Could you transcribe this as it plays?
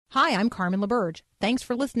Hi, I'm Carmen LaBerge. Thanks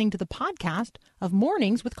for listening to the podcast of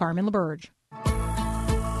Mornings with Carmen LaBerge.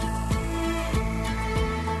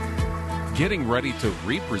 Getting ready to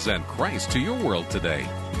represent Christ to your world today.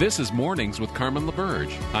 This is Mornings with Carmen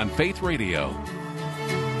LaBerge on Faith Radio. If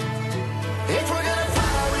we're gonna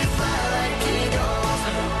fly, we fly like eagles,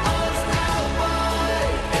 unstoppable.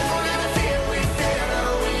 If we're gonna fear, we fear no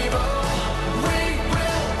evil. We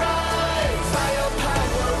will rise, by your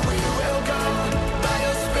power we will go, by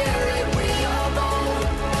your spirit we are bold.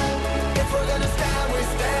 If we're gonna stand, we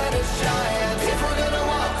stand as giants. If we're gonna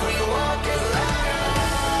walk, we walk as lions.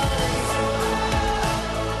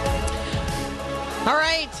 All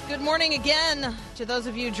right, good morning again to those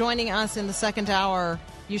of you joining us in the second hour.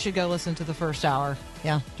 You should go listen to the first hour.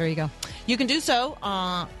 Yeah, there you go. You can do so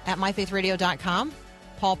at myfaithradio.com.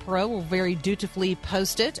 Paul Perot will very dutifully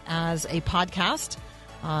post it as a podcast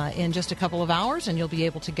in just a couple of hours, and you'll be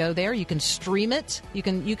able to go there. You can stream it. You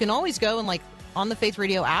can always go and on the Faith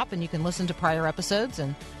Radio app, and you can listen to prior episodes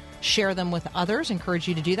and share them with others. Encourage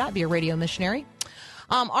you to do that. Be a radio missionary.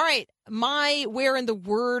 All right. My where in the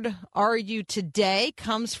Word are you today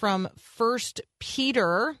comes from 1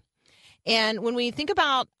 Peter. And when we think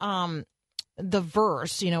about the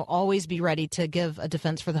verse, always be ready to give a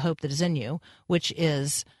defense for the hope that is in you, which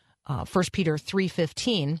is 1 Peter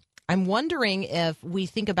 3:15, I'm wondering if we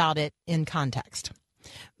think about it in context.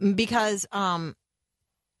 Because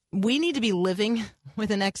we need to be living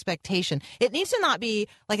with an expectation. It needs to not be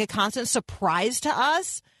like a constant surprise to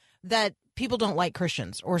us that people don't like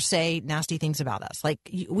Christians or say nasty things about us. Like,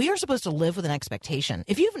 we are supposed to live with an expectation.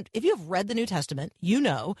 If you've read the New Testament, you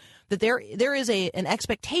know that there is an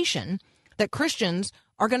expectation that Christians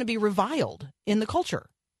are going to be reviled in the culture.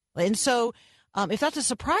 And so if that's a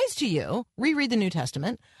surprise to you, reread the New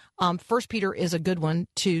Testament. 1 Peter is a good one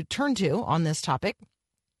to turn to on this topic.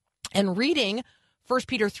 And reading 1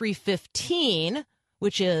 Peter 3:15,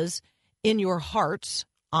 which is, in your hearts,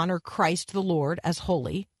 honor Christ the Lord as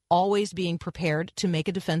holy, always being prepared to make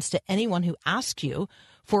a defense to anyone who asks you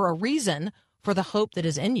for a reason for the hope that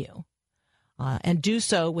is in you, and do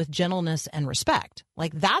so with gentleness and respect.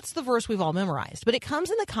 Like, that's the verse we've all memorized, but it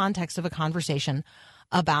comes in the context of a conversation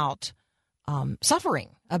about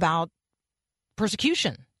suffering, about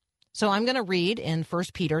persecution. So I'm going to read in 1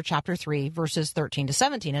 Peter chapter 3, verses 13 to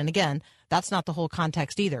 17. And again, that's not the whole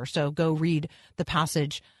context either. So go read the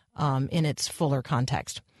passage in its fuller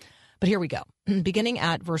context. But here we go, beginning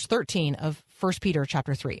at verse 13 of 1 Peter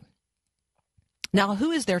chapter 3. Now, who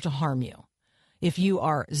is there to harm you if you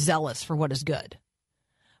are zealous for what is good?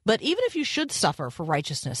 But even if you should suffer for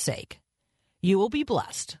righteousness' sake, you will be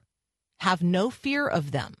blessed. Have no fear of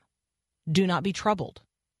them. Do not be troubled.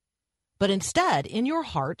 But instead, in your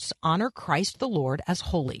hearts, honor Christ the Lord as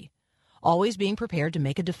holy, always being prepared to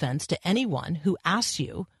make a defense to anyone who asks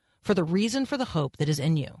you for the reason for the hope that is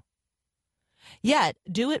in you. Yet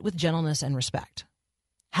do it with gentleness and respect,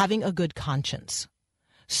 having a good conscience,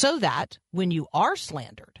 so that when you are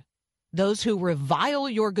slandered, those who revile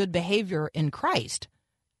your good behavior in Christ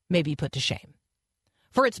may be put to shame.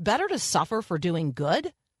 For it's better to suffer for doing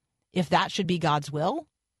good, if that should be God's will,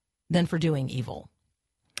 than for doing evil.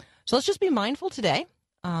 So let's just be mindful today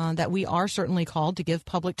that we are certainly called to give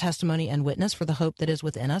public testimony and witness for the hope that is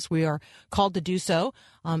within us. We are called to do so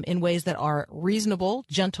in ways that are reasonable,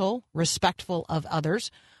 gentle, respectful of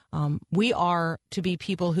others. We are to be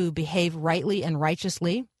people who behave rightly and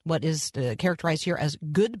righteously, what is characterized here as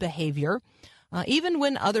good behavior, even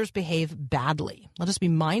when others behave badly. Let us be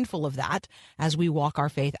mindful of that as we walk our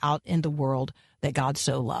faith out in the world that God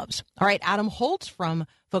so loves. All right, Adam Holtz from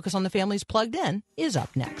Focus on the Family's Plugged In is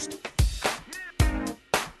up next.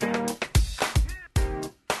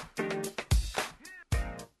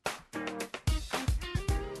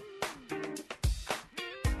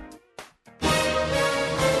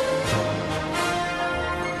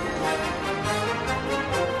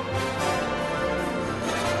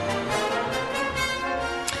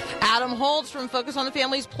 Adam Holtz from Focus on the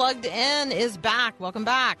Family's Plugged In is back. Welcome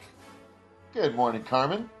back. Good morning,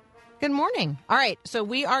 Carmen. Good morning. All right, so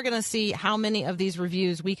we are going to see how many of these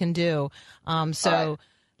reviews we can do. Right.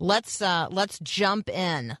 Let's jump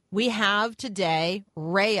in. We have today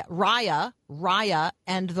Raya,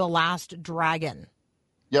 and the Last Dragon.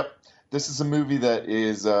 Yep. This is a movie that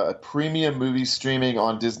is a premium movie streaming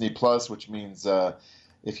on Disney Plus, which means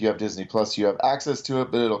if you have Disney Plus, you have access to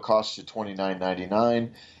it, but it'll cost you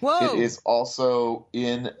 $29.99. Whoa. It is also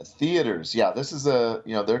in theaters. Yeah, this is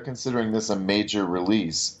they're considering this a major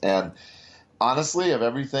release. And honestly, of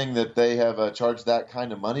everything that they have charged that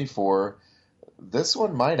kind of money for, this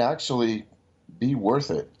one might actually be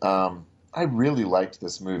worth it. I really liked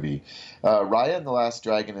this movie. Raya and the Last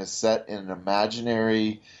Dragon is set in an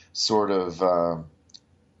imaginary sort of,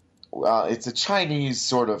 it's a Chinese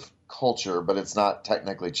sort of culture, but it's not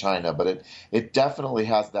technically China, but it definitely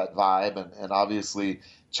has that vibe. And obviously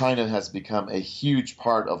China has become a huge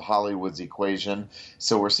part of Hollywood's equation.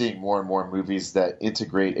 So we're seeing more and more movies that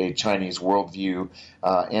integrate a Chinese worldview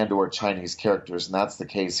and or Chinese characters. And that's the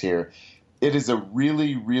case here. It is a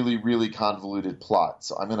really, really, really convoluted plot.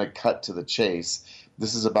 So I'm going to cut to the chase.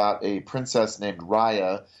 This is about a princess named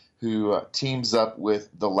Raya who teams up with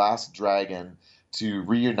the Last Dragon to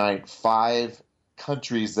reunite 5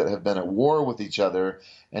 countries that have been at war with each other.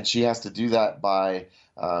 And she has to do that by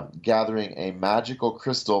gathering a magical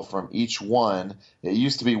crystal from each one. It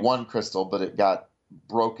used to be one crystal, but it got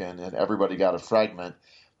broken and everybody got a fragment.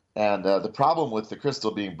 And the problem with the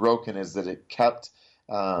crystal being broken is that it kept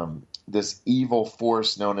this evil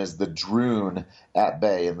force known as the Droon at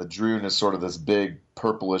bay. And the Droon is sort of this big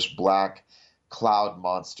purplish black cloud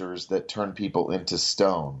monsters that turn people into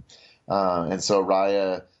stone. And so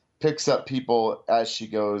Raya picks up people as she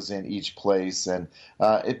goes in each place. And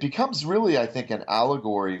it becomes really, I think, an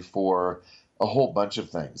allegory for a whole bunch of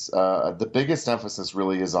things. The biggest emphasis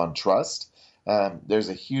really is on trust. There's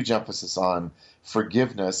a huge emphasis on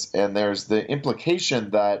forgiveness. And there's the implication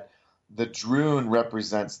that the Droon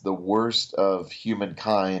represents the worst of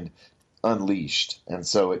humankind unleashed. And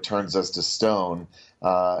so it turns us to stone.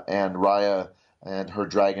 And Raya and her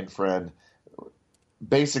dragon friend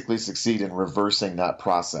basically succeed in reversing that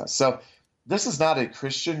process. So this is not a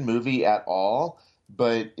Christian movie at all,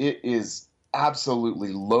 but it is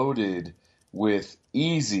absolutely loaded with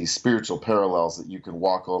easy spiritual parallels that you can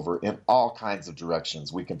walk over in all kinds of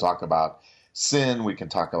directions. We can talk about sin, we can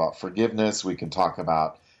talk about forgiveness, we can talk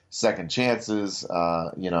about second chances,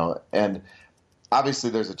 and obviously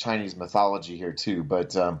there's a Chinese mythology here too,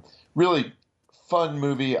 but really fun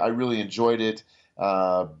movie. I really enjoyed it.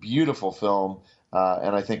 Beautiful film.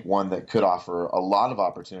 And I think one that could offer a lot of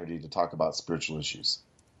opportunity to talk about spiritual issues.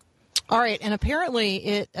 All right. And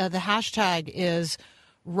apparently the hashtag is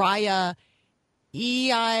Raya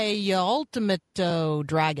Ultimato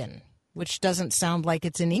Dragon, which doesn't sound like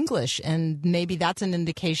it's in English. And maybe that's an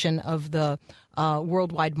indication of the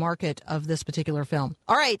worldwide market of this particular film.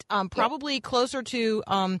 All right. Probably closer to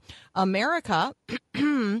America,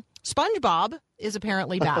 SpongeBob is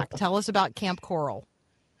apparently back. Tell us about Camp Coral.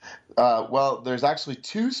 Well, there's actually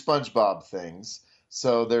 2 SpongeBob things.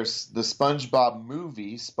 So there's the SpongeBob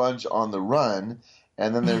movie, Sponge on the Run,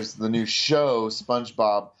 and then there's the new show,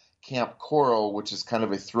 SpongeBob Camp Coral, which is kind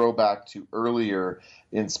of a throwback to earlier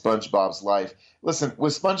in SpongeBob's life. Listen,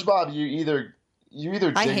 with SpongeBob, you either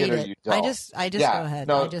dig it or you don't. I just go ahead.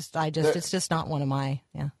 No, it's just not one of my,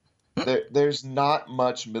 there's not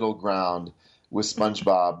much middle ground with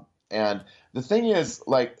SpongeBob. And the thing is,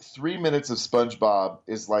 like, 3 minutes of SpongeBob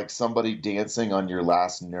is like somebody dancing on your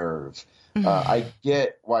last nerve. I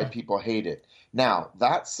get why people hate it. Now,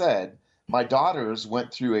 that said, my daughters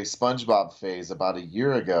went through a SpongeBob phase about a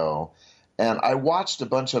year ago, and I watched a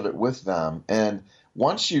bunch of it with them. And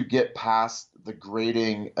once you get past the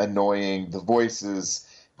grating, annoying, the voices,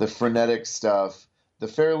 the frenetic stuff, the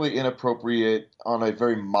fairly inappropriate on a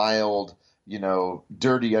very mild,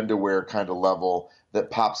 dirty underwear kind of level that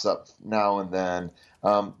pops up now and then.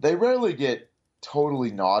 They rarely get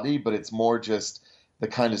totally naughty, but it's more just the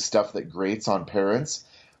kind of stuff that grates on parents.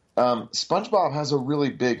 SpongeBob has a really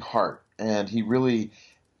big heart, and he really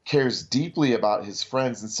cares deeply about his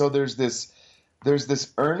friends. And so there's this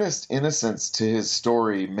earnest innocence to his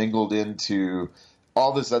story mingled into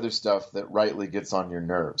all this other stuff that rightly gets on your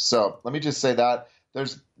nerves. So let me just say that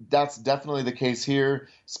that's definitely the case here.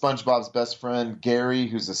 SpongeBob's best friend, Gary,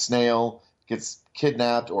 who's a snail, gets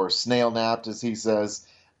kidnapped or snail-napped, as he says,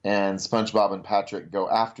 and SpongeBob and Patrick go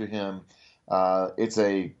after him. It's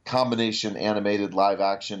a combination animated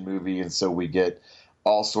live-action movie, and so we get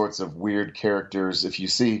all sorts of weird characters. If you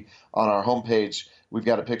see on our homepage, we've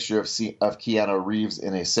got a picture of Keanu Reeves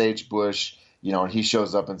in a sage bush, and he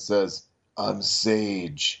shows up and says, "I'm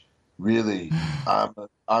sage." Really?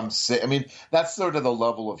 I'm sage. I mean, that's sort of the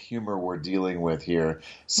level of humor we're dealing with here.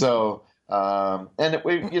 So... and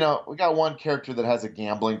we got one character that has a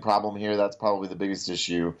gambling problem here. That's probably the biggest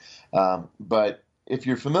issue. But if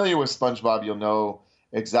you're familiar with SpongeBob, you'll know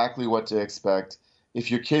exactly what to expect. If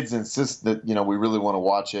your kids insist that, we really want to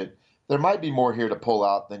watch it, there might be more here to pull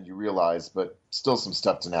out than you realize, but still some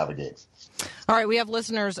stuff to navigate. All right. We have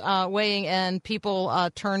listeners weighing in. People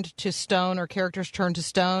turned to stone, or characters turned to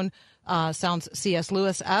stone. Sounds C.S.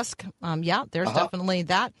 Lewis-esque. There's definitely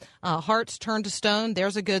that. Hearts turned to stone.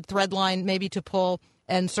 There's a good thread line maybe to pull.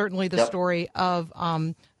 And certainly the story of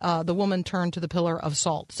the woman turned to the pillar of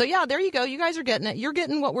salt. So yeah, there you go. You guys are getting it. You're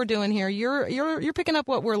getting what we're doing here. You're picking up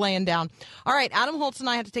what we're laying down. All right, Adam Holtz and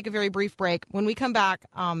I have to take a very brief break. When we come back,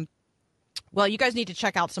 well, you guys need to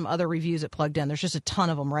check out some other reviews at Plugged In. There's just a ton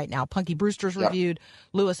of them right now. Punky Brewster's reviewed.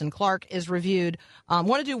 Lewis and Clark is reviewed.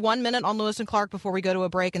 Want to do 1 minute on Lewis and Clark before we go to a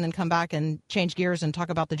break and then come back and change gears and talk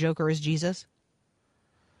about the Joker as Jesus?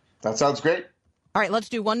 That sounds great. All right, let's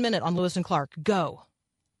do 1 minute on Lewis and Clark. Go.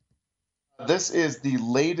 This is the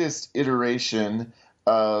latest iteration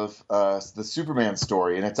of the Superman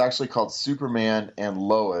story, and it's actually called Superman and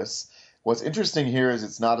Lois. What's interesting here is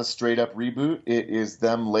it's not a straight-up reboot. It is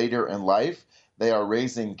them later in life. They are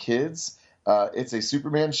raising kids. It's a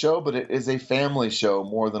Superman show, but it is a family show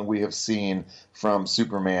more than we have seen from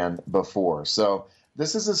Superman before. So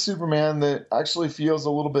this is a Superman that actually feels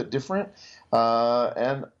a little bit different.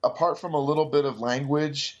 And apart from a little bit of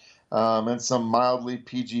language and some mildly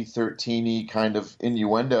PG-13-y kind of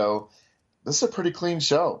innuendo, this is a pretty clean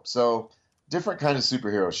show. So different kind of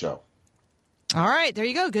superhero show. All right, there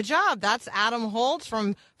you go. Good job. That's Adam Holtz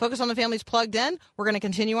from Focus on the Family's Plugged In. We're going to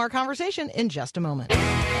continue our conversation in just a moment.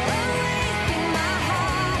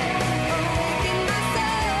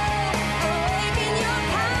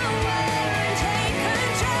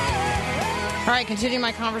 All right, continuing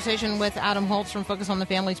my conversation with Adam Holtz from Focus on the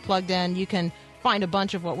Family's Plugged In. You can find a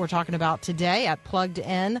bunch of what we're talking about today at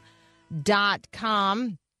pluggedin.com.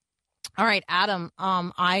 All right, Adam,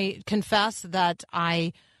 I confess that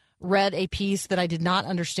I read a piece that I did not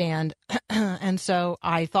understand, and so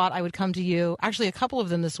I thought I would come to you, actually a couple of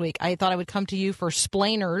them this week. I thought I would come to you for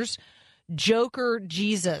Splainers, Joker,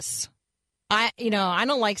 Jesus. I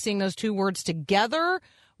don't like seeing those two words together.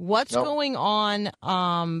 What's going on?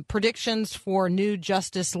 Predictions for new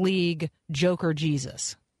Justice League Joker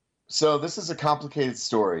Jesus. So this is a complicated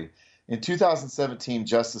story. In 2017,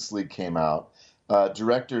 Justice League came out.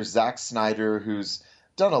 Director Zack Snyder, who's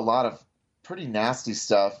done a lot of pretty nasty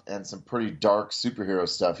stuff and some pretty dark superhero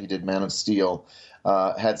stuff. He did Man of Steel,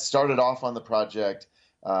 had started off on the project.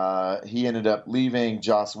 He ended up leaving.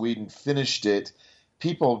 Joss Whedon finished it.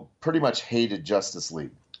 People pretty much hated Justice League.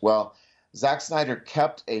 Well, Zack Snyder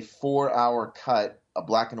kept a 4-hour cut, a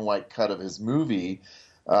black and white cut of his movie,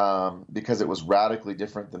 because it was radically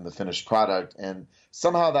different than the finished product. And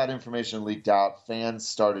somehow that information leaked out. Fans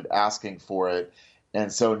started asking for it. And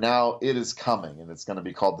so now it is coming, and it's going to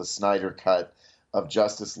be called the Snyder Cut of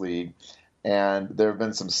Justice League. And there have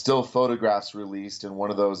been some still photographs released, and one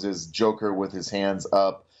of those is Joker with his hands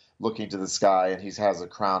up, looking to the sky, and he has a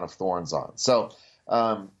crown of thorns on. So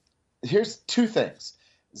here's two things.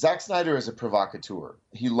 Zack Snyder is a provocateur.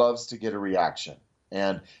 He loves to get a reaction,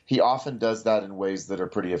 and he often does that in ways that are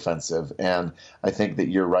pretty offensive. And I think that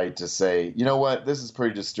you're right to say, you know what, this is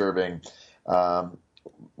pretty disturbing.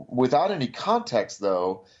 Without any context,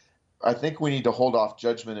 though, I think we need to hold off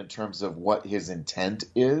judgment in terms of what his intent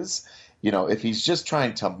is. You know, if he's just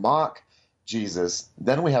trying to mock Jesus,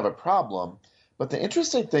 then we have a problem. But the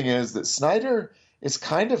interesting thing is that Snyder is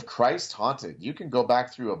kind of Christ-haunted. You can go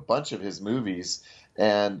back through a bunch of his movies,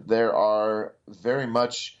 and there are very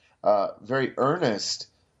much very earnest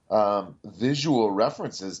visual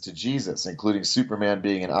references to Jesus, including Superman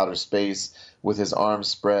being in outer space with his arms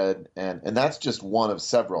spread, and that's just one of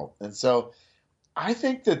several. And so I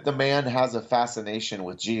think that the man has a fascination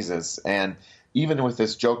with Jesus, and even with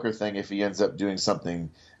this Joker thing, if he ends up doing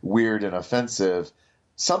something weird and offensive,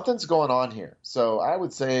 something's going on here. So I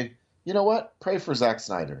would say, you know what? Pray for Zack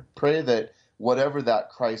Snyder. Pray that whatever that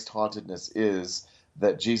Christ-hauntedness is,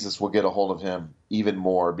 that Jesus will get a hold of him even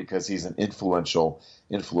more, because he's an influential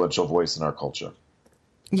voice in our culture.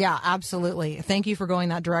 Yeah, absolutely. Thank you for going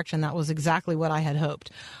that direction. That was exactly what I had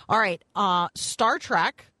hoped. All right. Star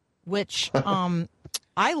Trek, which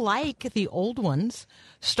I like the old ones.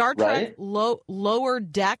 Star Trek, right? Lower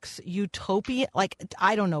Decks, Utopia. Like,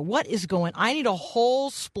 I don't know. What is going on? I need a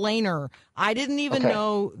whole splainer. I didn't even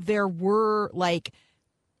know there were, like,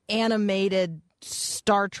 animated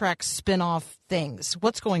Star Trek spin-off things.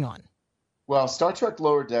 What's going on? Well, Star Trek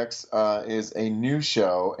Lower Decks is a new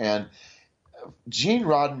show, and Gene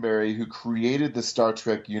Roddenberry, who created the Star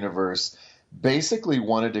Trek universe, basically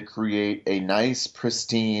wanted to create a nice,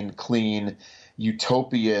 pristine, clean,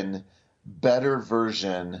 utopian, better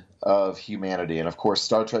version of humanity. And of course,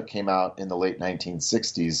 Star Trek came out in the late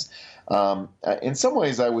 1960s. In some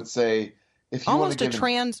ways, I would say, if you almost a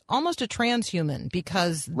transhuman,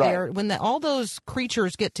 because they're when all those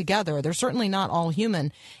creatures get together, they're certainly not all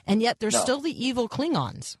human, and yet they're still the evil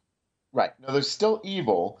Klingons. Right. No, they're still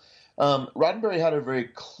evil. Roddenberry had a very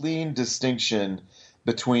clean distinction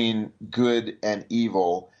between good and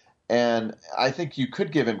evil, and I think you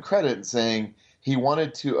could give him credit in saying he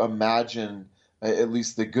wanted to imagine at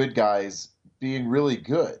least the good guys being really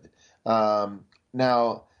good.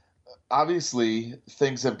 Now, obviously,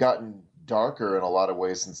 things have gotten darker in a lot of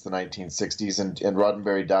ways since the 1960s, and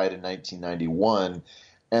Roddenberry died in 1991,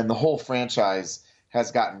 and the whole franchise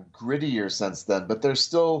has gotten grittier since then, but there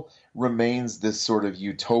still remains this sort of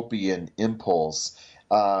utopian impulse.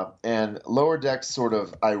 And Lower Decks sort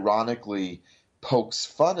of ironically pokes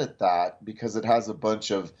fun at that because it has a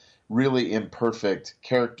bunch of really imperfect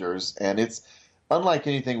characters, and it's unlike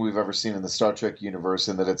anything we've ever seen in the Star Trek universe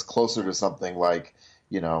in that it's closer to something like,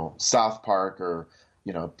 South Park or,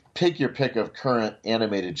 pick your pick of current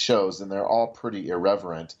animated shows, and they're all pretty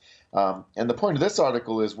irreverent. And the point of this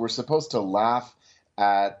article is we're supposed to laugh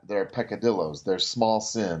at their peccadillos, their small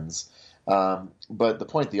sins. But the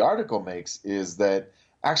point the article makes is that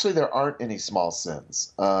actually there aren't any small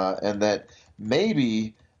sins, and that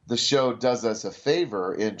maybe the show does us a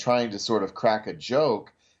favor in trying to sort of crack a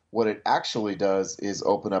joke. What it actually does is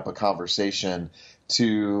open up a conversation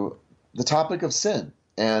to the topic of sin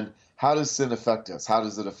and how does sin affect us? How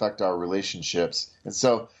does it affect our relationships? And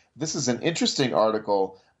so this is an interesting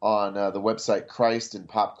article on the website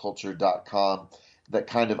christandpopculture.com that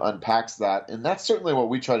kind of unpacks that. And that's certainly what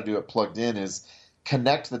we try to do at Plugged In is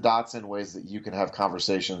connect the dots in ways that you can have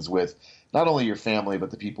conversations with not only your family,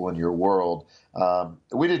 but the people in your world.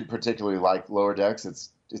 We didn't particularly like Lower Decks.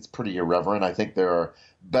 It's pretty irreverent. I think there are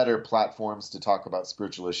better platforms to talk about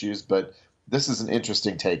spiritual issues, but this is an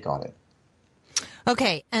interesting take on it.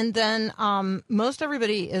 Okay, and then most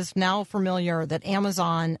everybody is now familiar that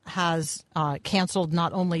Amazon has canceled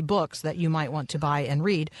not only books that you might want to buy and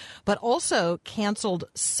read, but also canceled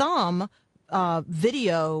some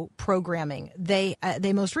video programming. They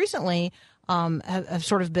most recently have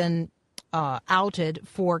sort of been outed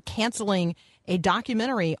for canceling a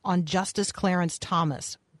documentary on Justice Clarence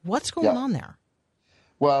Thomas. What's going on there?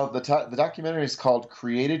 Well, the documentary is called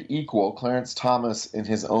Created Equal, Clarence Thomas in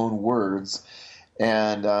his own words.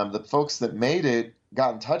 And the folks that made it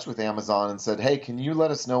got in touch with Amazon and said, hey, can you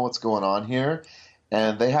let us know what's going on here?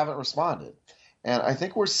 And they haven't responded. And I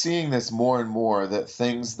think we're seeing this more and more, that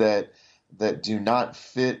things that do not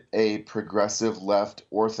fit a progressive left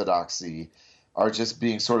orthodoxy are just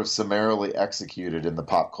being sort of summarily executed in the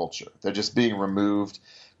pop culture. They're just being removed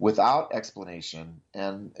without explanation.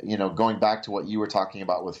 And, going back to what you were talking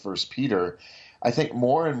about with 1 Peter, I think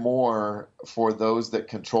more and more for those that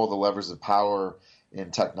control the levers of power in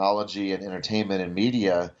technology and entertainment and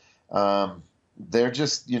media, they're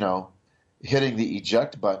just, hitting the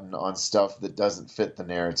eject button on stuff that doesn't fit the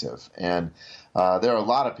narrative. And there are a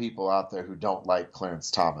lot of people out there who don't like Clarence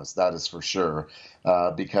Thomas, that is for sure,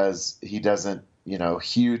 because he doesn't,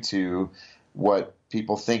 hew to what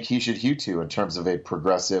people think he should hew to in terms of a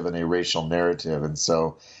progressive and a racial narrative. And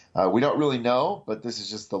so we don't really know, but this is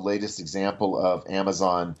just the latest example of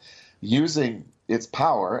Amazon using its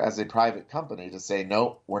power as a private company to say,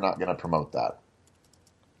 no, we're not going to promote that.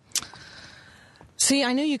 See,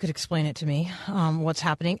 I knew you could explain it to me, what's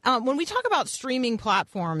happening. When we talk about streaming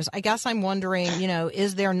platforms, I guess I'm wondering,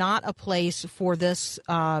 is there not a place for this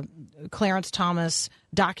Clarence Thomas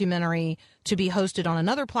documentary to be hosted on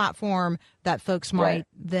another platform that folks might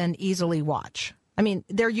then easily watch? I mean,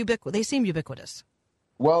 they seem ubiquitous.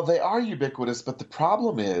 Well, they are ubiquitous, but the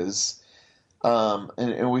problem is,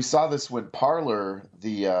 and we saw this when Parler,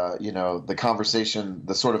 the conversation,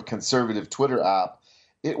 the sort of conservative Twitter app,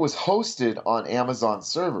 it was hosted on Amazon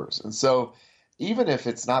servers. And so even if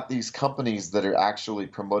it's not these companies that are actually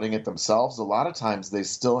promoting it themselves, a lot of times they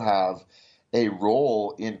still have a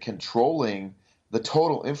role in controlling the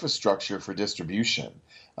total infrastructure for distribution.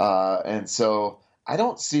 And so I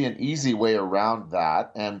don't see an easy way around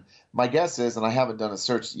that. And my guess is, and I haven't done a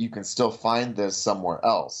search, you can still find this somewhere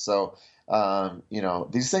else. So,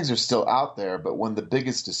 these things are still out there. But when the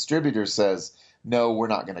biggest distributor says, no, we're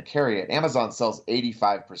not going to carry it, Amazon sells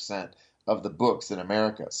 85% of the books in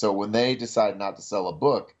America. So when they decide not to sell a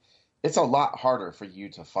book, it's a lot harder for you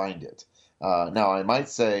to find it. Now, I might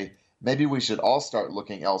say maybe we should all start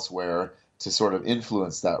looking elsewhere to sort of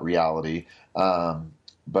influence that reality.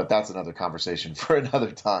 But that's another conversation for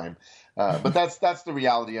another time. But that's the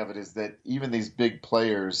reality of it, is that even these big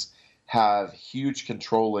players have huge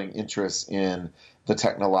controlling interests in the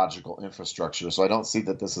technological infrastructure. So I don't see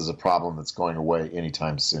that this is a problem that's going away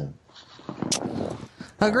anytime soon.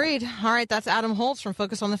 Agreed. All right, that's Adam Holtz from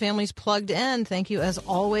Focus on the Family's Plugged In. Thank you, as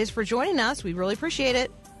always, for joining us. We really appreciate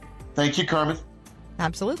it. Thank you, Carmen.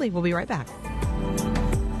 Absolutely. We'll be right back.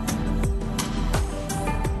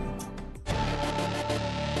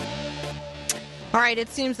 All right, it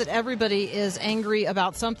seems that everybody is angry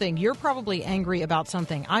about something. You're probably angry about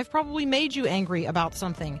something. I've probably made you angry about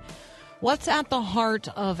something. What's at the heart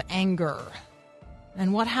of anger?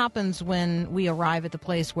 And what happens when we arrive at the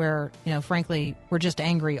place where, frankly, we're just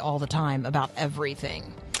angry all the time about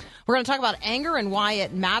everything? We're going to talk about anger and why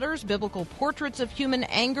it matters, biblical portraits of human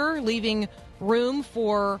anger, leaving room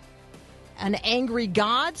for an angry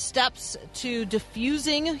God, steps to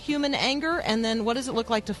diffusing human anger, and then what does it look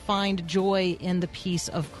like to find joy in the peace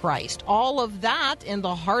of Christ? All of that in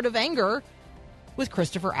the heart of anger with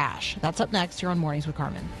Christopher Ash. That's up next here on Mornings with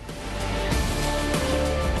Carmen.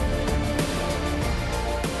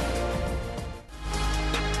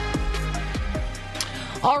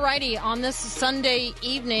 All righty, on this Sunday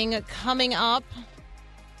evening coming up,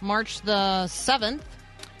 March the 7th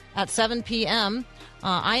at 7 p.m.,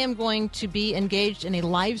 I am going to be engaged in a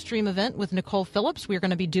live stream event with Nicole Phillips. We're going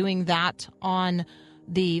to be doing that on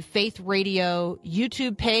the Faith Radio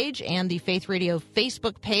YouTube page and the Faith Radio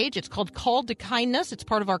Facebook page. It's called Called to Kindness. It's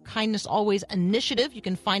part of our Kindness Always initiative. You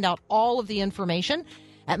can find out all of the information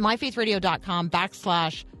at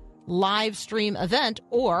myfaithradio.com/live stream event,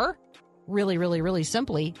 or really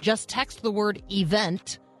simply, just text the word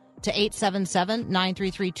event to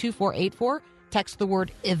 877-933-2484. Text the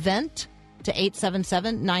word event to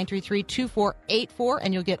 877-933-2484,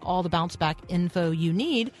 and you'll get all the bounce back info you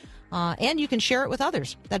need, and you can share it with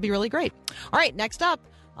others. That'd be really great. All right, next up,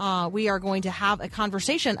 we are going to have a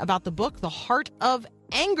conversation about the book, The Heart of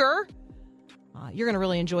Anger. You're going to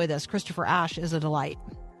really enjoy this. Christopher Ash is a delight.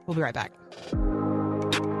 We'll be right back.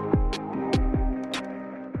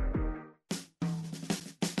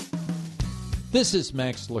 This is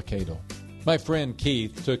Max Lucado. My friend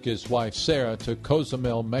Keith took his wife Sarah to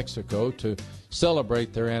Cozumel, Mexico to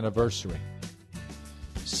celebrate their anniversary.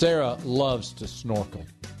 Sarah loves to snorkel.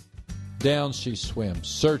 Down she swims,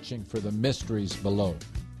 searching for the mysteries below.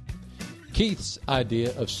 Keith's idea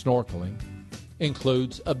of snorkeling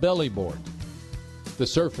includes a belly board. The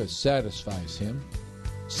surface satisfies him.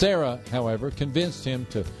 Sarah, however, convinced him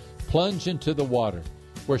to plunge into the water,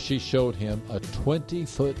 where she showed him a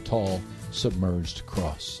 20-foot-tall submerged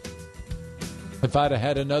cross. If I'd have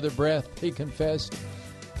had another breath, he confessed,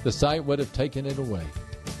 the sight would have taken it away.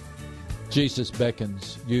 Jesus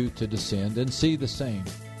beckons you to descend and see the same.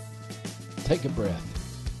 Take a breath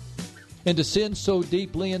and descend so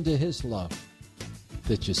deeply into his love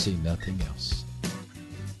that you see nothing else.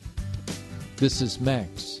 This is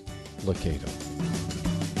Max Lucado.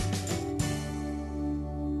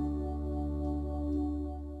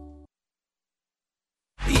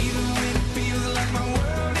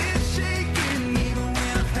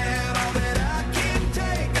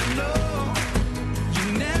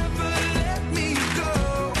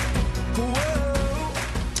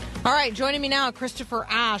 All right, joining me now, Christopher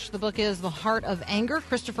Ash. The book is The Heart of Anger.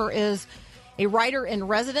 Christopher is a writer in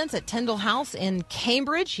residence at Tyndall House in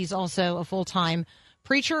Cambridge. He's also a full-time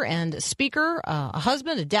preacher and speaker, a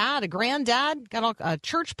husband, a dad, a granddad, a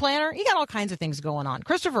church planner. He got all kinds of things going on.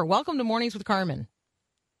 Christopher, welcome to Mornings with Carmen.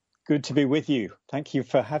 Good to be with you. Thank you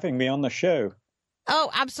for having me on the show.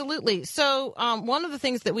 Oh, absolutely. So one of the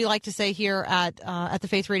things that we like to say here at the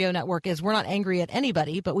Faith Radio Network is we're not angry at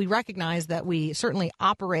anybody, but we recognize that we certainly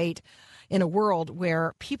operate in a world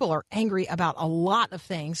where people are angry about a lot of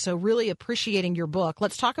things. So really appreciating your book.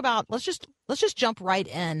 Let's just jump right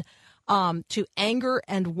in to anger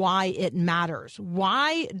and why it matters.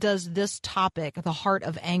 Why does this topic, the heart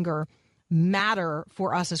of anger, matter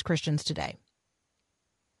for us as Christians today?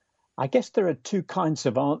 I guess there are two kinds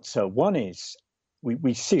of answer. One is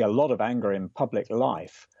we see a lot of anger in public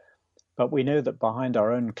life, but we know that behind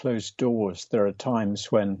our own closed doors, there are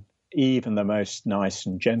times when even the most nice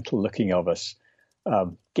and gentle looking of us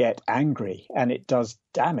get angry, and it does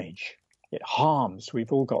damage. It harms.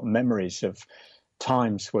 We've all got memories of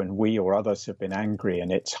times when we or others have been angry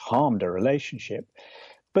and it's harmed a relationship.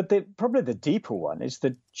 But probably the deeper one is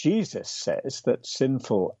that Jesus says that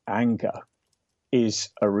sinful anger is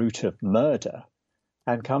a root of murder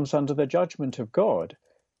and comes under the judgment of God.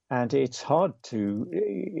 And it's hard to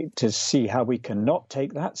see how we can not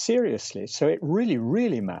take that seriously. So it really,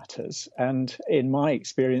 really matters. And in my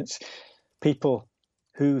experience, people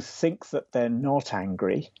who think that they're not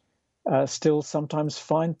angry still sometimes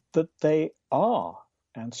find that they are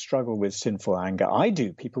and struggle with sinful anger. I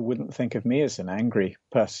do. People wouldn't think of me as an angry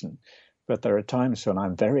person, but there are times when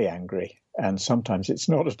I'm very angry, and sometimes it's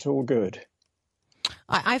not at all good.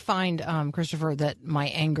 I find, Christopher, that my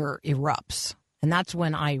anger erupts. And that's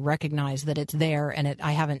when I recognize that it's there and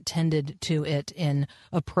I haven't tended to it in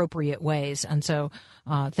appropriate ways. And so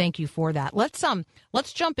thank you for that.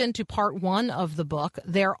 Let's jump into part one of the book.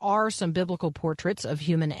 There are some biblical portraits of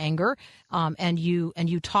human anger, and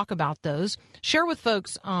you talk about those. Share with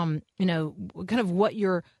folks, kind of what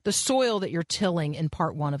the soil that you're tilling in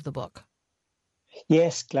part one of the book.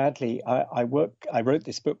 Yes, gladly. I wrote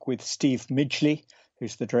this book with Steve Midgley,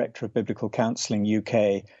 who's the director of Biblical Counselling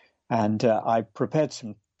UK. And I prepared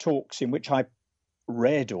some talks in which I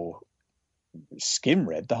read or skim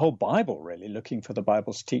read the whole Bible, really, looking for the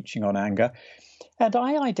Bible's teaching on anger. And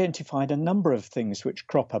I identified a number of things which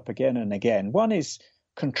crop up again and again. One is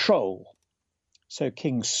control. So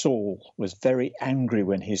King Saul was very angry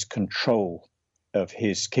when his control of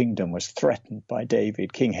his kingdom was threatened by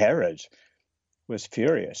David. King Herod was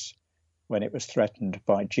furious when it was threatened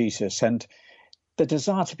by Jesus. And the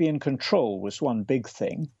desire to be in control was one big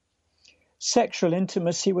thing. Sexual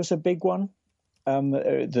intimacy was a big one.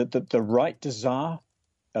 The right desire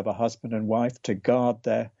of a husband and wife to guard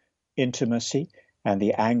their intimacy and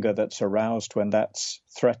the anger that's aroused when that's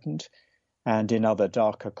threatened. And in other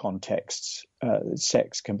darker contexts,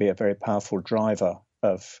 sex can be a very powerful driver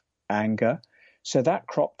of anger. So that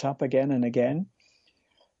cropped up again and again.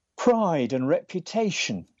 Pride and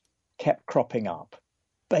reputation kept cropping up.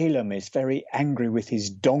 Balaam is very angry with his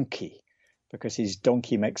donkey because his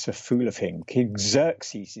donkey makes a fool of him. King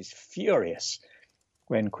Xerxes is furious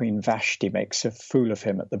when Queen Vashti makes a fool of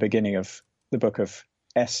him at the beginning of the book of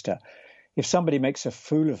Esther. If somebody makes a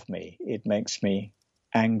fool of me, it makes me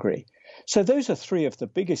angry. So those are three of the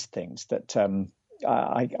biggest things that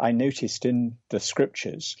I noticed in the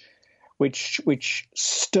scriptures, which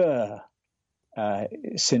stir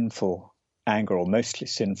sinful anger, or mostly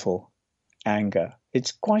sinful anger.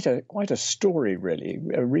 It's quite a story, really.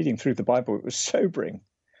 Reading through the Bible, it was sobering.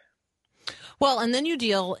 Well, and then you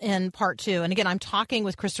deal in part two, and again, I'm talking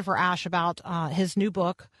with Christopher Ash about his new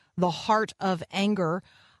book, The Heart of Anger,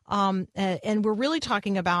 and we're really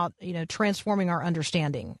talking about transforming our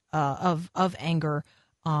understanding of anger,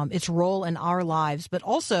 its role in our lives, but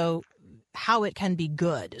also how it can be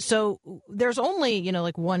good. So there's only,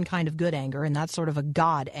 like one kind of good anger, and that's sort of a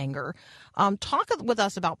God anger. Talk with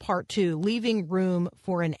us about part two, leaving room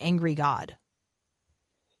for an angry God.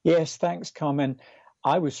 Yes, thanks, Carmen.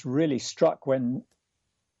 I was really struck when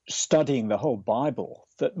studying the whole Bible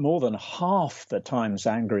that more than half the times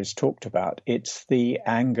anger is talked about, it's the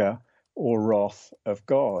anger or wrath of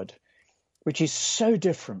God, which is so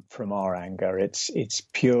different from our anger. It's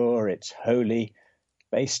pure, it's holy,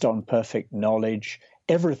 based on perfect knowledge.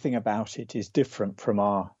 Everything about it is different from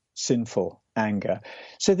our sinful anger.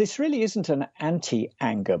 So this really isn't an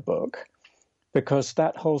anti-anger book, because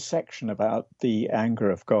that whole section about the anger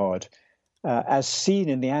of God, as seen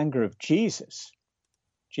in the anger of Jesus,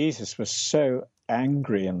 Jesus was so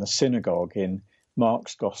angry in the synagogue in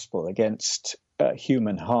Mark's gospel against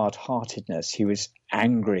human hard-heartedness. He was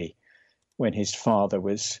angry when his father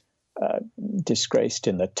was disgraced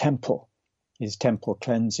in the temple, his temple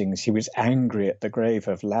cleansings. He was angry at the grave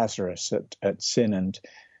of Lazarus at sin and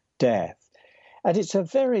death. And it's a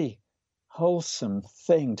very wholesome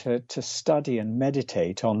thing to study and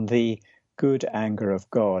meditate on the good anger of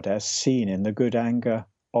God as seen in the good anger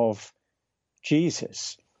of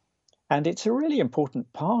Jesus. And it's a really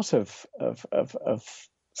important part of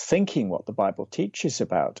thinking what the Bible teaches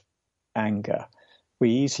about anger. We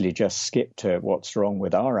easily just skip to what's wrong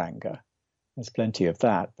with our anger. There's plenty of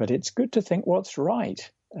that, but it's good to think what's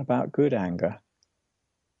right about good anger.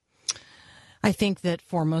 I think that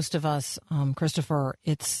for most of us, Christopher,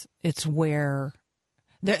 it's where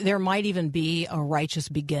there might even be a righteous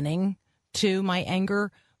beginning to my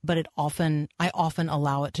anger, but I often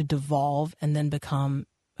allow it to devolve and then become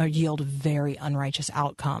or yield a very unrighteous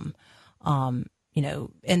outcome. And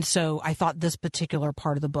so I thought this particular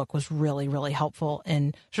part of the book was really, really helpful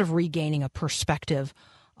in sort of regaining a perspective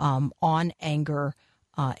on anger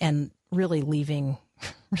and really leaving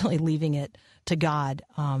it to God,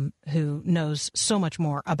 who knows so much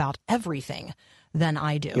more about everything than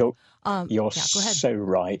I do. You're so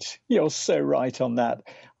right. You're so right on that.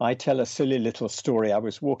 I tell a silly little story. I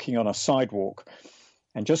was walking on a sidewalk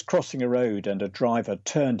and just crossing a road, and a driver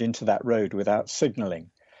turned into that road without signaling.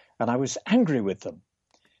 And I was angry with them.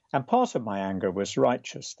 And part of my anger was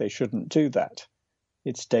righteous. They shouldn't do that.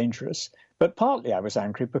 It's dangerous. But partly I was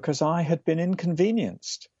angry because I had been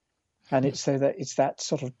inconvenienced. And it's that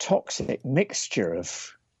sort of toxic mixture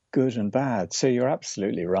of good and bad. So you're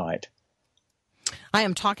absolutely right. I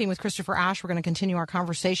am talking with Christopher Ash. We're going to continue our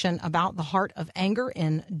conversation about the heart of anger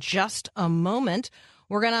in just a moment.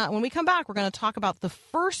 When we come back, we're gonna talk about the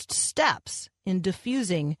first steps in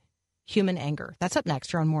diffusing human anger. That's up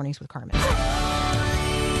next here on Mornings with Carmen.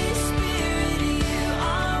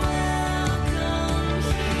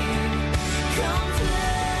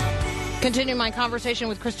 Continuing my conversation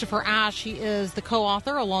with Christopher Ash, he is the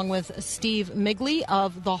co-author, along with Steve Migley,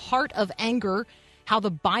 of The Heart of Anger, How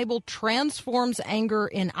the Bible Transforms Anger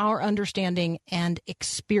in Our Understanding and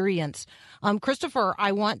Experience. Christopher,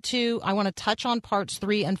 I want to touch on parts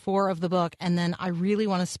 3 and 4 of the book, and then I really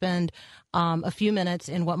want to spend a few minutes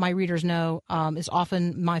in what my readers know is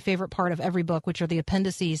often my favorite part of every book, which are the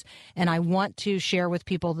appendices, and I want to share with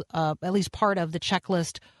people at least part of the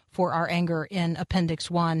checklist for our anger in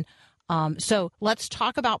Appendix 1. So let's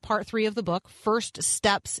talk about part 3 of the book, first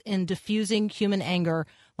steps in diffusing human anger.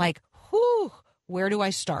 Like, where do I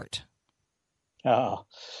start?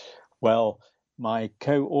 Well, my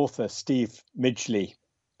co-author, Steve Midgley,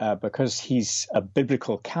 because he's a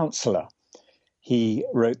biblical counselor, he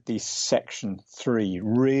wrote this section 3,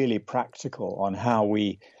 really practical on how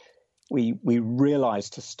we realize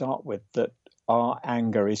to start with that our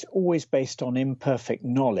anger is always based on imperfect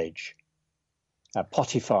knowledge.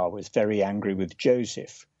 Potiphar was very angry with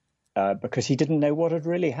Joseph because he didn't know what had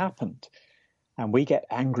really happened. And we get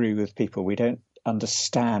angry with people. We don't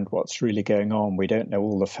understand what's really going on. We don't know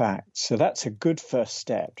all the facts. So that's a good first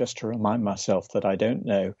step, just to remind myself that I don't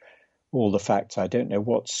know all the facts. I don't know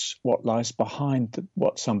what lies behind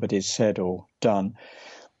what somebody's said or done.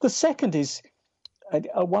 The second is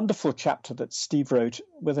a wonderful chapter that Steve wrote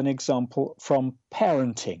with an example from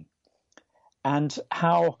parenting and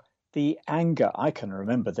how the anger, I can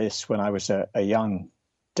remember this when I was a young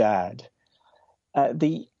dad,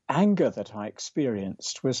 the anger that I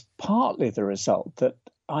experienced was partly the result that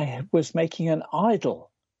I was making an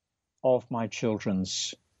idol of my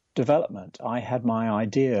children's development. I had my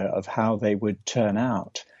idea of how they would turn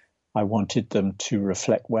out. I wanted them to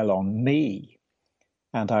reflect well on me,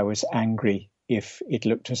 and I was angry if it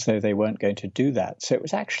looked as though they weren't going to do that. So it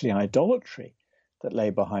was actually idolatry that lay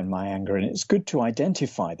behind my anger, and it's good to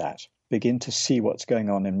identify that, begin to see what's going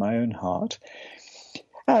on in my own heart.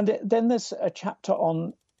 And then there's a chapter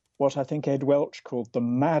on what I think Ed Welch called the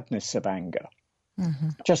madness of anger. Mm-hmm.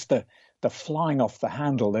 Just the flying off the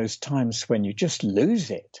handle, those times when you just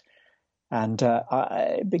lose it. And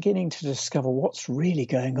beginning to discover what's really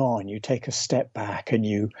going on. You take a step back and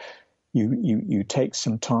you take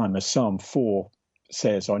some time, as Psalm 4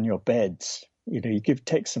 says, on your beds.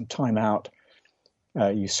 Take some time out.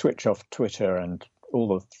 You switch off Twitter and all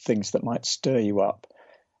the things that might stir you up.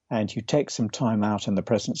 And you take some time out in the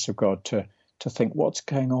presence of God to think what's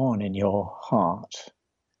going on in your heart.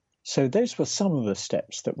 So those were some of the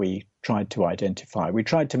steps that we tried to identify. We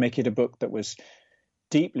tried to make it a book that was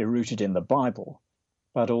deeply rooted in the Bible,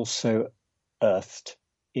 but also earthed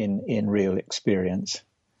in real experience.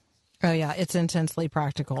 Oh, yeah, it's intensely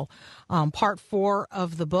practical. Part 4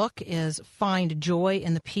 of the book is Find Joy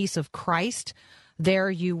in the Peace of Christ.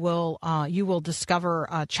 There you will discover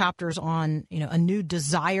chapters on a new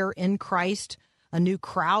desire in Christ, a new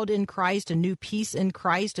crowd in Christ, a new peace in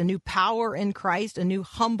Christ, a new power in Christ, a new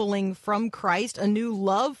humbling from Christ, a new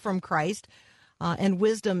love from Christ, and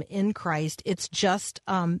wisdom in Christ. It's just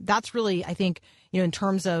that's really, I think, in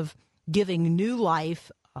terms of giving new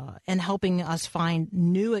life and helping us find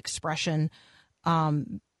new expression.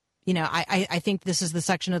 I think this is the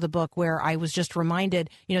section of the book where I was just reminded,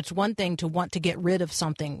 it's one thing to want to get rid of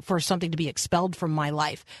something, for something to be expelled from my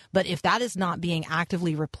life. But if that is not being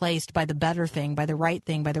actively replaced by the better thing, by the right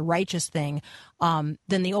thing, by the righteous thing, then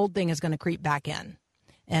the old thing is going to creep back in.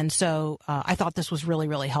 And so I thought this was really,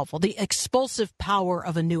 really helpful. The expulsive power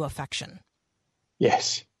of a new affection.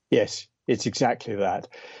 Yes, it's exactly that.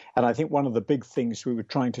 And I think one of the big things we were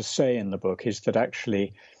trying to say in the book is that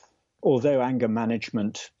actually, although anger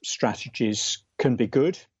management strategies can be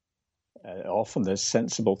good, often there's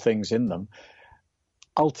sensible things in them,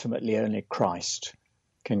 ultimately only Christ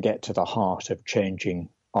can get to the heart of changing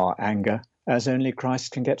our anger, as only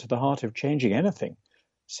Christ can get to the heart of changing anything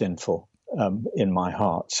sinful in my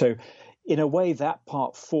heart. So in a way, that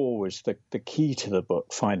part 4 was the key to the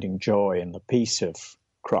book, finding joy in the peace of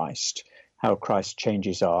Christ, how Christ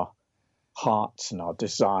changes our hearts and our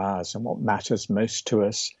desires and what matters most to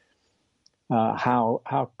us.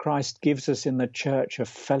 How Christ gives us in the church a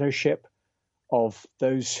fellowship of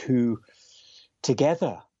those who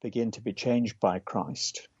together begin to be changed by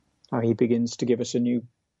Christ. How he begins to give us a new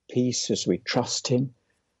peace as we trust him,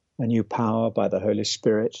 a new power by the Holy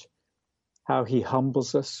Spirit. How he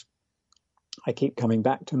humbles us. I keep coming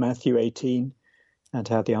back to Matthew 18 and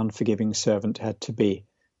how the unforgiving servant had to be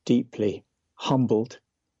deeply humbled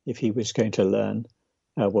if he was going to learn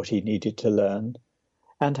what he needed to learn,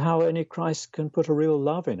 and how only Christ can put a real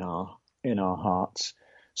love in our hearts.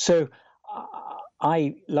 So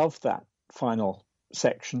I love that final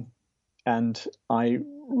section, and I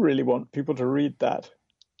really want people to read that.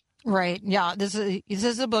 Right. Yeah. This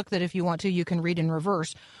is a book that if you want to, you can read in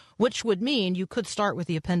reverse, which would mean you could start with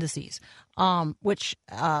the appendices, which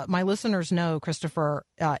my listeners know, Christopher,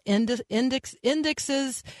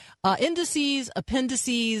 indices,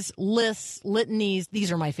 appendices, lists, litanies.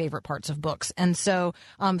 These are my favorite parts of books. And so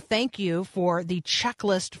thank you for the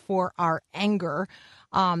checklist for our anger.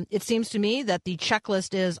 It seems to me that the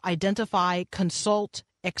checklist is identify, consult,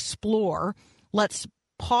 explore. Let's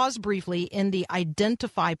pause briefly in the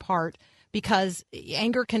identify part, because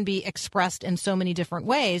anger can be expressed in so many different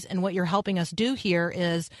ways. And what you're helping us do here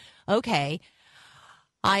is, okay,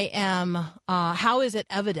 how is it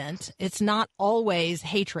evident? It's not always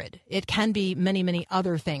hatred. It can be many, many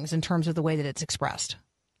other things in terms of the way that it's expressed.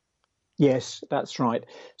 Yes, that's right.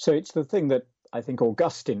 So it's the thing that I think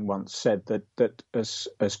Augustine once said, that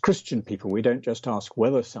as Christian people, we don't just ask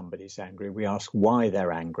whether somebody's angry, we ask why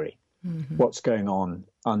they're angry. Mm-hmm. What's going on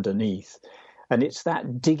underneath? And it's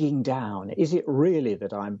that digging down. Is it really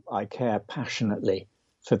that I care passionately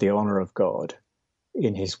for the honor of God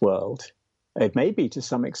in his world? It may be to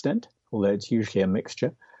some extent, although it's usually a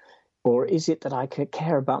mixture. Or is it that I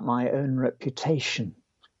care about my own reputation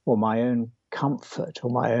or my own comfort or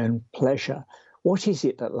my own pleasure? What is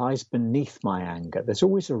it that lies beneath my anger? There's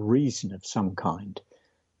always a reason of some kind,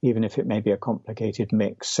 even if it may be a complicated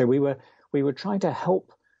mix. So we were trying to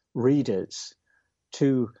help readers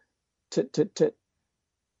to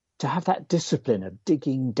have that discipline of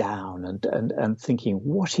digging down and thinking,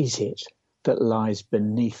 what is it that lies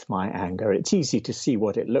beneath my anger? It's easy to see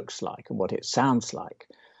what it looks like and what it sounds like,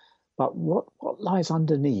 but what lies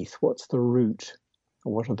underneath? What's the root?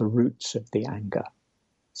 Or what are the roots of the anger?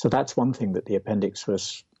 So that's one thing that the appendix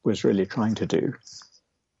was really trying to do.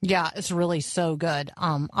 Yeah, it's really so good.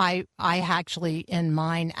 I actually in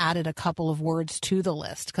mine added a couple of words to the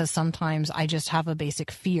list, because sometimes I just have a basic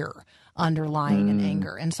fear underlying an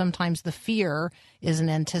anger. And sometimes the fear is an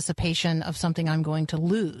anticipation of something I'm going to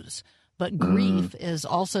lose. But grief is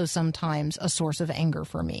also sometimes a source of anger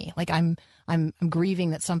for me. Like I'm grieving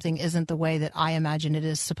that something isn't the way that I imagine it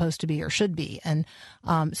is supposed to be or should be. And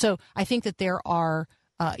so I think that there are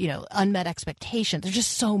unmet expectations. There's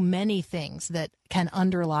just so many things that can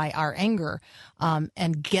underlie our anger,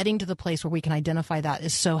 and getting to the place where we can identify that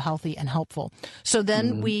is so healthy and helpful. So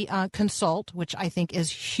then we consult, which I think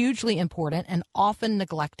is hugely important and often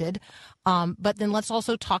neglected. But then let's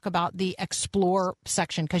also talk about the explore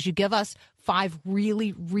section, because you give us 5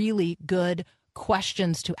 really, really good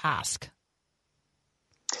questions to ask.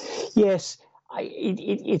 Yes,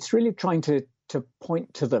 it's really trying to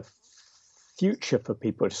point to the future for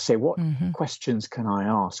people, to say, what questions can I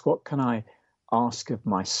ask? What can I ask of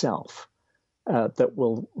myself that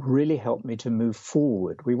will really help me to move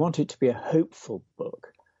forward? We want it to be a hopeful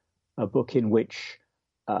book, a book in which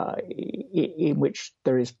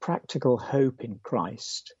there is practical hope in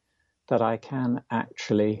Christ, that I can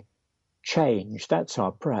actually change. That's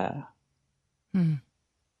our prayer.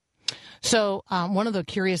 So one of the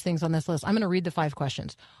curious things on this list, I'm going to read the 5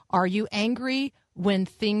 questions. Are you angry when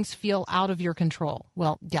things feel out of your control?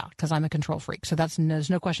 Well, yeah, because I'm a control freak. So there's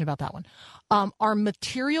no question about that one. Are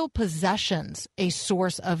material possessions a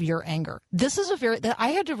source of your anger? This is I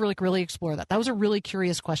had to really explore that. That was a really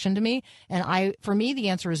curious question to me. And for me, the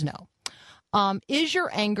answer is no. Is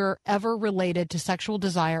your anger ever related to sexual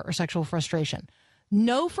desire or sexual frustration?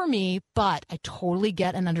 No for me, but I totally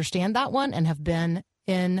get and understand that one, and have been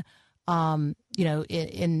in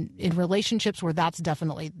in relationships where that's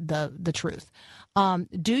definitely the truth.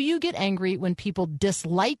 Do you get angry when people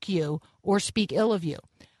dislike you or speak ill of you?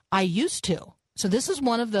 I used to. So this is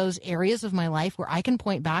one of those areas of my life where I can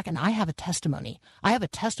point back and I have a testimony. I have a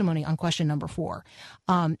testimony on question number 4.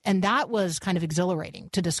 And that was kind of exhilarating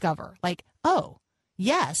to discover. Like, oh,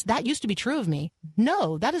 yes, that used to be true of me.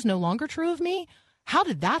 No, that is no longer true of me. How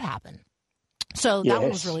did that happen? So that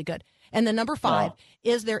one was really good. And then number 5,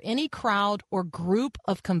 is there any crowd or group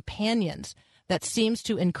of companions that seems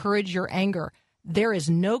to encourage your anger? There is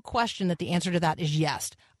no question that the answer to that is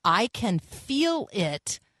yes. I can feel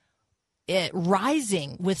it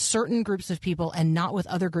rising with certain groups of people and not with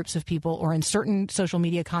other groups of people, or in certain social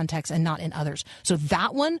media contexts and not in others. So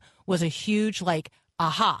that one was a huge,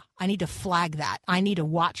 aha, I need to flag that. I need to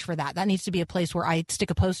watch for that. That needs to be a place where I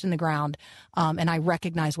stick a post in the ground and I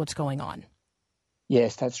recognize what's going on.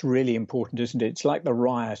 Yes, that's really important, isn't it? It's like the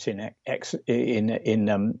riot in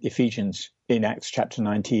Ephesians, in Acts chapter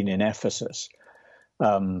 19 in Ephesus.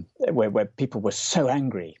 where people were so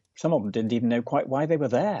angry. Some of them didn't even know quite why they were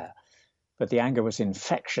there, but the anger was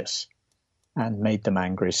infectious and made them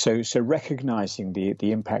angry. So recognizing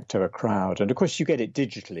the impact of a crowd. And of course, you get it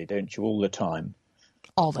digitally, don't you, all the time?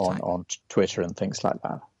 All the time. On Twitter and things like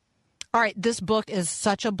that. All right, this book is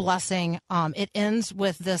such a blessing. It ends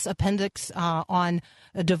with this appendix on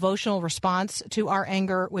a devotional response to our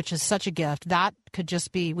anger, which is such a gift. That could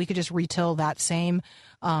just be, we could just retell that same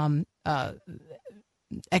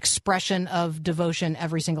expression of devotion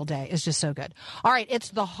every single day. It's just so good. All right, it's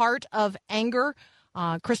The Heart of Anger.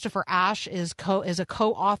 Christopher Ashe is a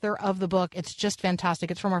co-author of the book. It's just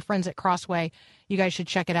fantastic. It's from our friends at Crossway. You guys should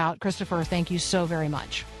check it out. Christopher, thank you so very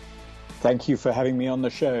much. Thank you for having me on the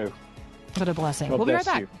show. What a blessing. God we'll be right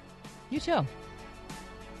bless back. You too.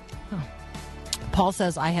 Oh. Paul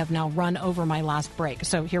says, I have now run over my last break.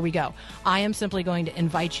 So here we go. I am simply going to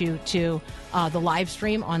invite you to the live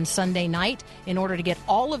stream on Sunday night. In order to get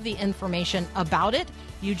all of the information about it,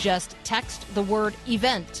 you just text the word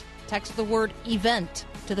event. Text the word event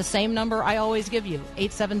to the same number I always give you,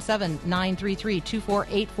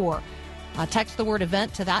 877-933-2484. Text the word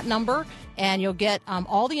event to that number, and you'll get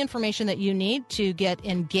all the information that you need to get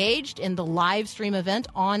engaged in the live stream event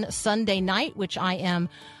on Sunday night, which I am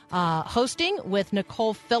hosting with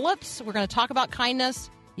Nicole Phillips. We're going to talk about kindness.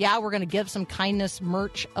 Yeah, we're going to give some kindness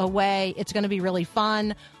merch away. It's going to be really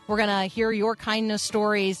fun. We're going to hear your kindness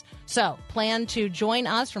stories. So plan to join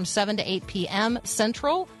us from 7 to 8 p.m.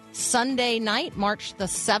 Central, Sunday night, March the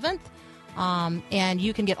 7th. And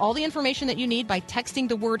you can get all the information that you need by texting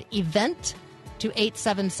the word event to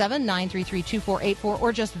 877-933-2484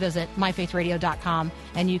 or just visit myfaithradio.com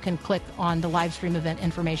and you can click on the live stream event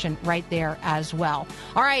information right there as well.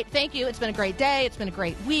 All right, thank you. It's been a great day. It's been a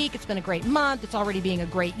great week. It's been a great month. It's already being a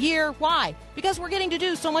great year. Why? Because we're getting to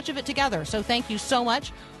do so much of it together. So thank you so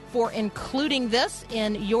much for including this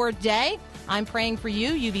in your day. I'm praying for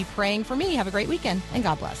you. You be praying for me. Have a great weekend and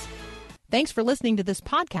God bless. Thanks for listening to this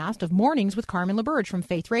podcast of Mornings with Carmen LaBerge from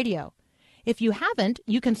Faith Radio. If you haven't,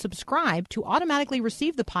 you can subscribe to automatically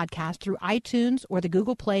receive the podcast through iTunes or the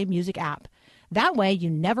Google Play Music app. That way, you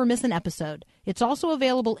never miss an episode. It's also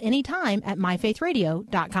available anytime at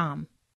myfaithradio.com.